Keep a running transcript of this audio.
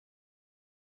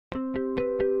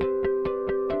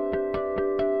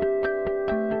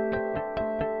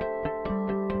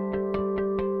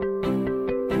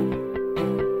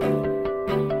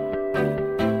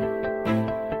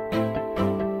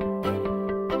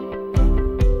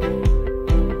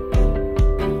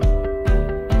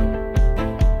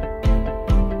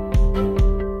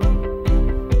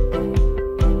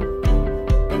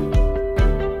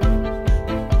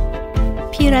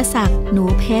ศักดิ์หนู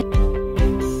เพชร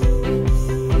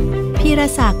พีร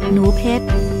ศักดิ์หนูเพชร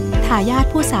ทายาท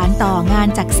ผู้สานต่องาน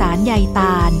จักสานใยต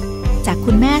าลจาก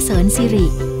คุณแม่เสริญสิริ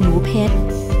หนูเพชร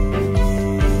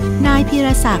นายพีร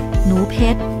ศักดิ์หนูเพ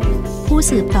ชรผู้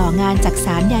สืบต่องานจักส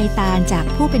านใยตาลจาก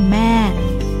ผู้เป็นแม่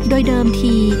โดยเดิม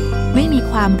ทีไม่มี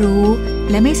ความรู้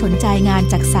และไม่สนใจงาน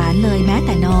จักสานเลยแม้แ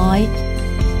ต่น้อย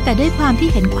แต่ด้วยความที่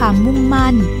เห็นความมุ่ง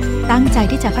มั่นตั้งใจ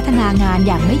ที่จะพัฒนางานอ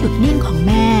ย่างไม่หยุดนิ่งของแ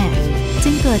ม่จึ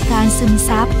งเกิดการซึม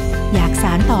ซับอยากส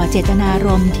านต่อเจตนาร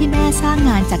มณ์ที่แม่สร้าง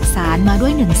งานจักสานมาด้ว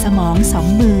ย1 สมอง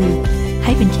2 มือใ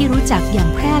ห้เป็นที่รู้จักอย่าง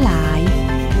แพร่หลาย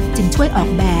จึงช่วยออก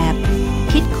แบบ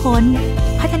คิดค้น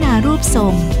พัฒนารูปทร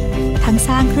งทั้งส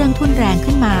ร้างเครื่องทุ่นแรง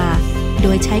ขึ้นมาโด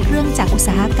ยใช้เครื่องจักรอุตส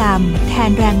าหกรรมแท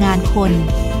นแรงงานคน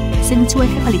ซึ่งช่วย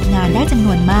ให้ผลิตงานได้จำน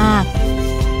วนมาก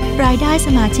รายได้ส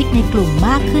มาชิกในกลุ่มม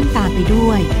ากขึ้นตามไปด้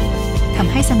วยท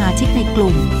ำให้สมาชิกในก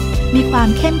ลุ่มมีความ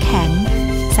เข้มแข็ง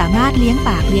สามารถเลี้ยงป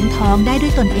ากเลี้ยงท้องได้ด้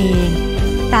วยตนเอง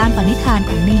ตามปณิธาน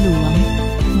ของในหลวง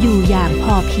อยู่อย่างพ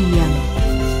อเพียง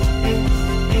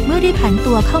เมื่อได้ผัน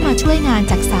ตัวเข้ามาช่วยงาน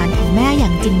จักสานของแม่อย่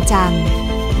างจริงจัง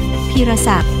พีร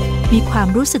ศักดิ์มีความ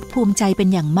รู้สึกภูมิใจเป็น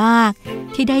อย่างมาก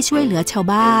ที่ได้ช่วยเหลือชาว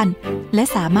บ้านและ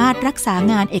สามารถรักษา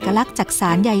งานเอกลักษณ์จักส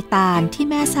านใยตาลที่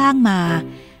แม่สร้างมา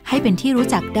ให้เป็นที่รู้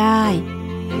จักได้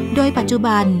โดยปัจจุ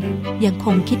บันยังค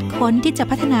งคิดค้นที่จะ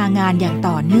พัฒนางานอย่าง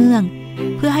ต่อเนื่อง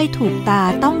เพื่อให้ถูกตา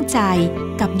ต้องใจ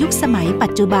กับยุคสมัยปั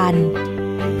จจุบัน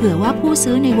เผื่อว่าผู้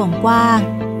ซื้อในวงกว้าง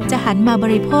จะหันมาบ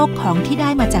ริโภคของที่ได้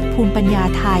มาจากภูมิปัญญา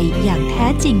ไทยอย่างแท้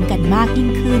จริงกันมากยิ่ง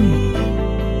ขึ้น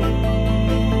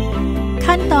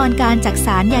ขั้นตอนการจักส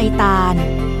านใยตาล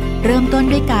เริ่มต้น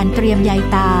ด้วยการเตรียมใย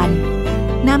ตาล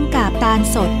นำกาบตาล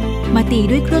สดมาตี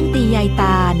ด้วยเครื่องตีใยต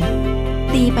าล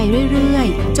ตีไปเรื่อย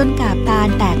ๆจนกาบตาล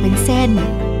แตกเป็นเส้น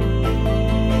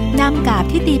นำกาบ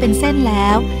ที่ตีเป็นเส้นแล้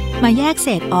วมาแยกเศ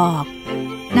ษออก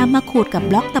นำมาขูดกับ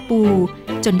บล็อกตะปู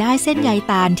จนได้เส้นใย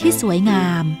ตาลที่สวยงา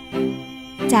ม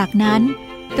จากนั้น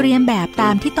เตรียมแบบตา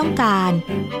มที่ต้องการ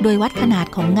โดยวัดขนาด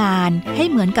ของงานให้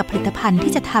เหมือนกับผลิตภัณฑ์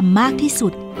ที่จะทำมากที่สุ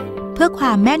ดเพื่อคว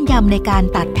ามแม่นยำในการ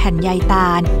ตัดแผ่นใยต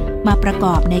าลมาประก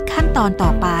อบในขั้นตอนต่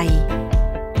อไป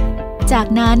จาก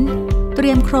นั้นเตรี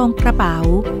ยมโครงกระเป๋า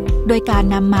โดยการ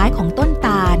นำไม้ของต้นต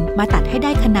าลมาตัดให้ไ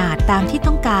ด้ขนาดตามที่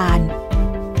ต้องการ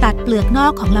ตัดเปลือกนอ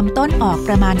กของลำต้นออกป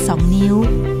ระมาณ2 นิ้ว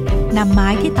นำไม้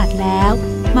ที่ตัดแล้ว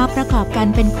มาประกอบกัน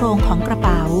เป็นโครงของกระเ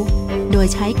ป๋าโดย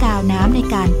ใช้กาวน้ำใน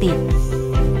การติด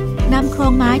นำโคร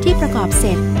งไม้ที่ประกอบเส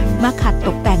ร็จมาขัดต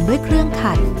กแต่งด้วยเครื่อง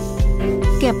ขัด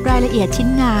เก็บรายละเอียดชิ้น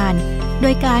งานโด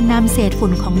ยการนำเศษฝุ่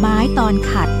นของไม้ตอน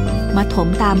ขัดมาถม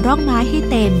ตามร่องไม้ให้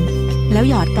เต็มแล้ว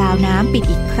หยอดกาวน้ำปิด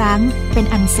อีกครั้งเป็น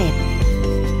อันเสร็จ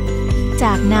จ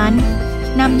ากนั้น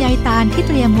นำใยตาลที่เ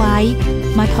ตรียมไว้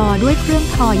มาทอด้วยเครื่อง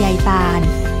ทอใยตาล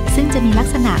ซึ่งจะมีลัก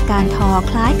ษณะการทอ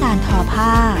คล้ายการทอผ้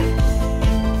า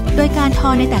โดยการทอ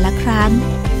ในแต่ละครั้ง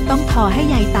ต้องทอให้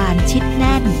ใยตาลชิดแ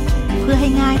น่นเพื่อให้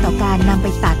ง่ายต่อการนำไป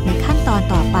ตัดในขั้นตอน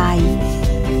ต่อไป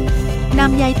น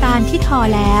ำใยตาลที่ทอ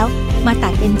แล้วมาตั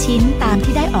ดเป็นชิ้นตาม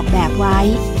ที่ได้ออกแบบไว้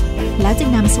แล้วจึง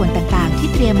นำส่วนต่างๆที่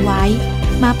เตรียมไว้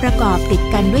มาประกอบติด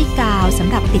กันด้วยกาวสำ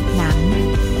หรับติดหนัง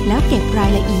แล้วเก็บราย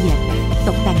ละเอียดต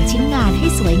กแต่งชิ้นงานให้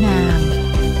สวยงาม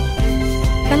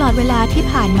ตลอดเวลาที่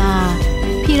ผ่านมา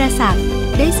พีรศักดิ์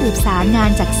ได้สืบสารงา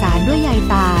นจักสานด้วยใย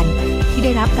ตาลที่ไ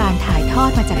ด้รับการถ่ายทอด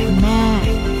มาจากคุณแม่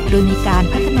โดยมีการ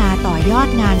พัฒนาต่อยอด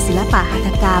งานศิลปะหัตถ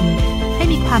กรรมให้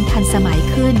มีความทันสมัย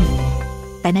ขึ้น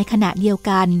แต่ในขณะเดียว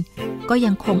กันก็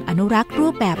ยังคงอนุรักษ์รู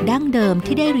ปแบบดั้งเดิม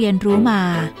ที่ได้เรียนรู้มา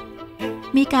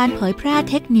มีการเผยแพร่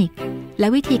เทคนิคและ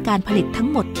วิธีการผลิตทั้ง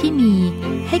หมดที่มี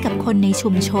ให้กับคนในชุ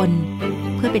มชน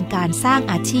เพื่อเป็นการสร้าง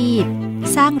อาชีพ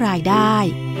สร้างรายได้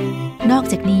นอก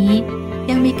จากนี้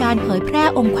ยังมีการเผยแพร่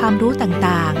องค์ความรู้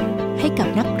ต่างๆให้กับ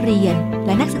นักเรียนแล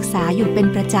ะนักศึกษาอยู่เป็น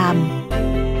ประจ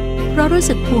ำเพราะรู้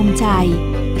สึกภูมิใจ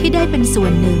ที่ได้เป็นส่ว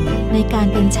นหนึ่งในการ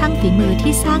เป็นช่างฝีมือ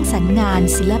ที่สร้างสรรค์งาน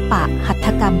ศิลปะหัตถ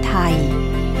กรรมไทย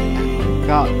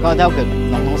ก็ถ้าเกิด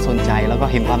น้องๆสนใจแล้วก็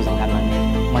เห็นความสำคัญมัน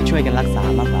มาช่วยกันรักษา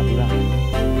มากกว่าพี่ว่า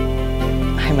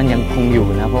ให้มันยังคงอยู่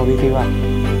นะเพราะพี่ว่า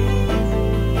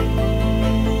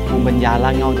ภูมิปัญญาร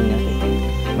ากเหง้าตรงนี้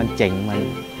มันเจ๋งมั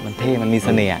นเท่มันมีเส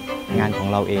น่ห์งานของ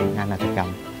เราเองงานหัตถกรรม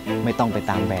ไม่ต้องไป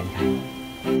ตามแบรนด์ใคร